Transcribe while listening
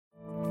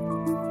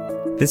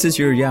This is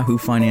your Yahoo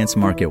Finance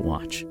Market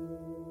Watch.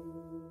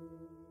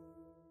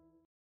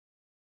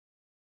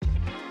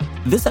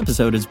 This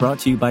episode is brought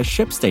to you by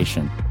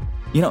ShipStation.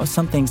 You know,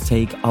 some things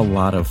take a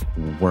lot of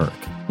work,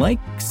 like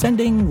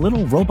sending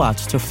little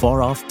robots to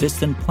far-off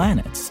distant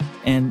planets.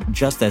 And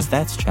just as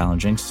that's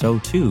challenging, so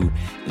too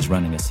is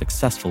running a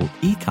successful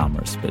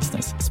e-commerce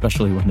business,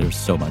 especially when there's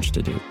so much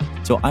to do.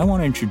 So I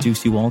want to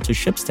introduce you all to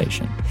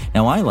ShipStation.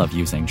 Now, I love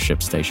using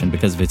ShipStation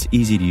because of its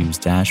easy-to-use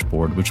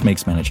dashboard, which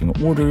makes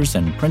managing orders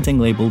and printing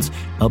labels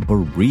a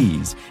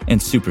breeze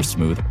and super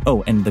smooth.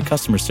 Oh, and the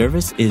customer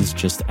service is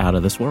just out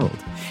of this world.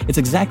 It's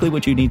exactly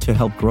what you need to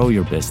help grow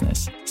your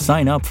business.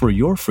 Sign up for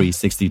your free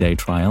 60-day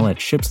trial at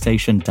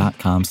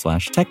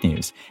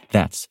shipstation.com/technews.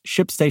 That's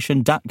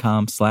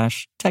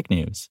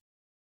shipstation.com/technews.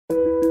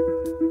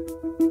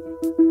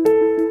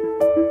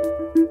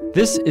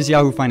 This is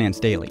Yahoo Finance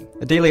Daily,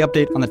 a daily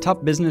update on the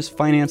top business,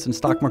 finance, and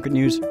stock market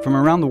news from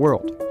around the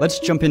world. Let's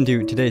jump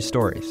into today's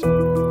stories.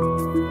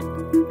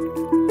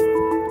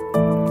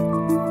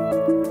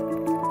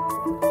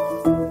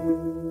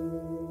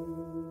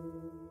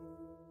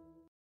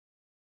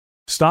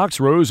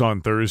 Stocks rose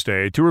on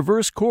Thursday to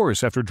reverse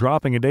course after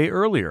dropping a day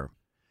earlier,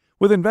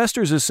 with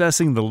investors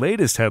assessing the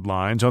latest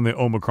headlines on the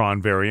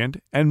Omicron variant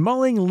and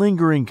mulling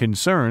lingering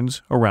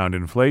concerns around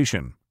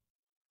inflation.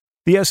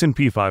 The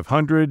S&P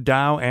 500,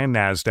 Dow, and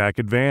Nasdaq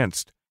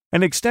advanced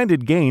and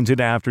extended gains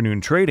into afternoon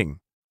trading.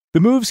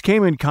 The moves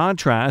came in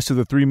contrast to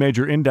the three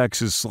major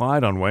indexes'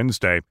 slide on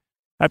Wednesday,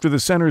 after the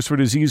Centers for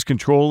Disease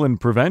Control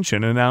and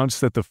Prevention announced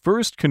that the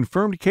first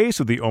confirmed case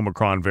of the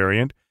Omicron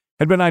variant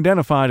had been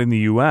identified in the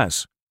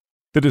U.S.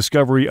 The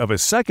discovery of a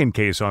second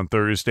case on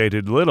Thursday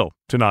did little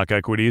to knock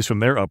equities from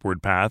their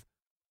upward path.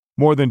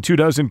 More than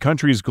 24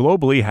 countries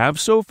globally have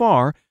so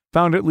far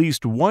found at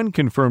least one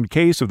confirmed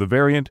case of the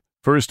variant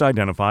first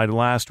identified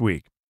last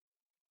week.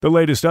 The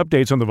latest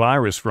updates on the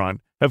virus front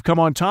have come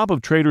on top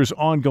of traders'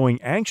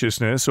 ongoing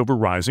anxiousness over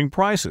rising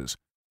prices.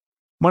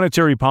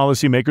 Monetary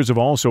policymakers have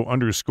also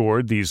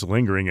underscored these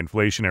lingering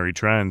inflationary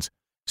trends,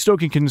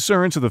 stoking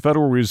concerns that the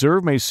Federal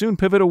Reserve may soon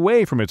pivot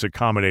away from its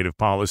accommodative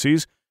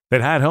policies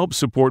that had helped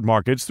support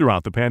markets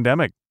throughout the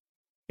pandemic.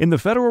 In the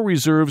Federal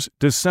Reserve's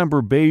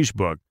December Beige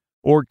Book,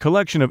 or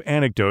collection of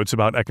anecdotes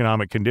about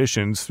economic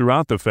conditions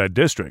throughout the Fed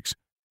districts,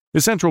 the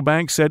central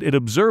bank said it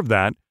observed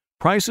that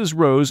prices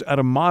rose at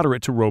a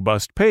moderate to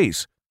robust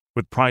pace,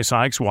 with price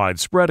hikes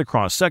widespread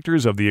across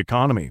sectors of the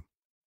economy.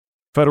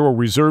 Federal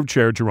Reserve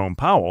Chair Jerome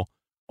Powell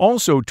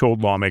also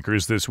told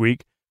lawmakers this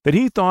week that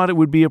he thought it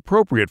would be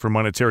appropriate for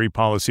monetary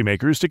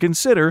policymakers to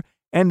consider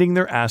ending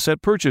their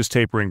asset purchase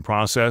tapering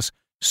process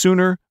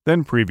sooner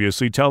than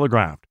previously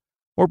telegraphed,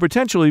 or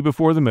potentially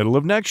before the middle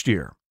of next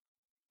year.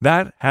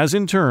 That has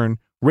in turn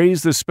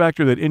raised the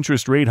specter that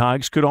interest rate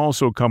hikes could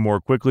also come more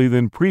quickly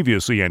than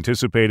previously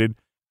anticipated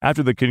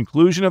after the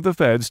conclusion of the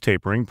Fed's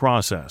tapering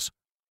process.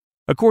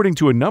 According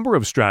to a number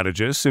of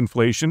strategists,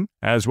 inflation,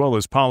 as well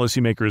as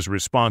policymakers'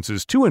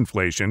 responses to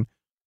inflation,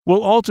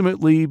 will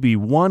ultimately be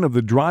one of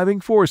the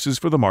driving forces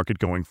for the market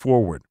going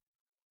forward.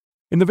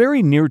 In the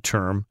very near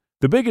term,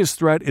 the biggest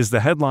threat is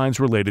the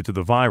headlines related to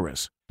the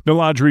virus.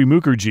 Niladri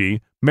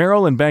Mukherjee,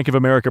 Merrill and Bank of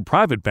America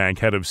Private Bank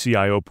head of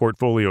CIO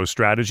Portfolio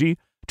Strategy,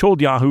 told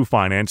Yahoo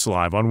Finance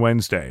Live on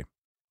Wednesday.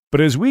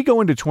 But as we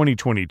go into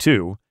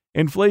 2022,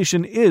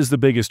 inflation is the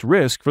biggest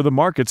risk for the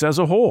markets as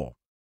a whole.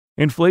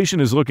 Inflation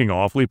is looking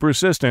awfully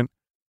persistent.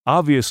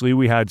 Obviously,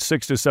 we had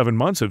 6 to 7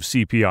 months of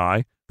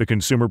CPI, the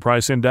Consumer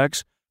Price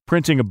Index,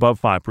 printing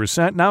above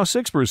 5%, now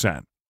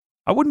 6%.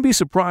 I wouldn't be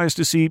surprised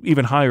to see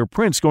even higher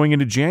prints going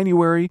into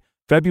January,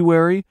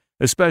 February,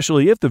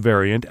 especially if the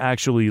variant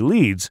actually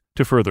leads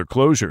to further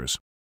closures.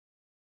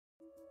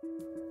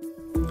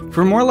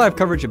 For more live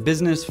coverage of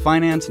business,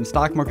 finance, and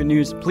stock market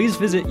news, please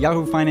visit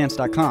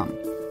yahoofinance.com.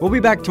 We'll be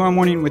back tomorrow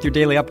morning with your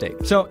daily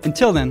update. So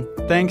until then,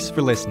 thanks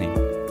for listening.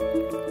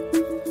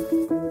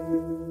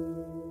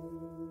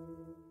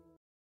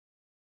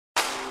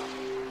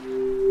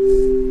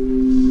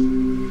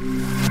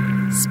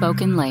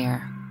 Spoken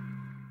Layer.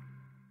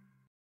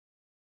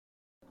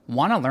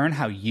 Want to learn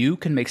how you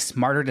can make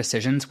smarter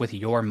decisions with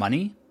your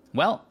money?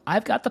 Well,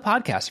 I've got the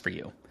podcast for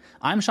you.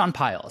 I'm Sean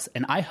Piles,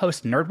 and I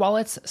host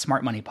NerdWallet's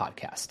Smart Money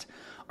Podcast.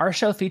 Our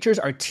show features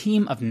our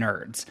team of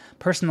nerds,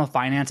 personal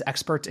finance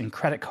experts in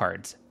credit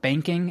cards,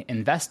 banking,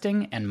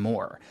 investing, and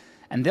more.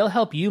 And they'll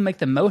help you make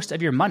the most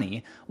of your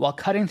money while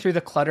cutting through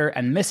the clutter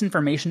and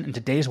misinformation in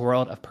today's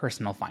world of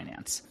personal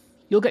finance.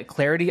 You'll get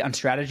clarity on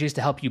strategies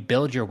to help you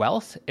build your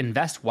wealth,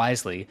 invest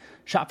wisely,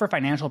 shop for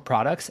financial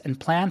products, and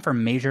plan for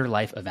major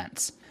life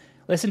events.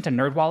 Listen to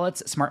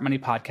NerdWallet's Smart Money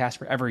Podcast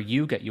wherever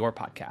you get your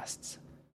podcasts.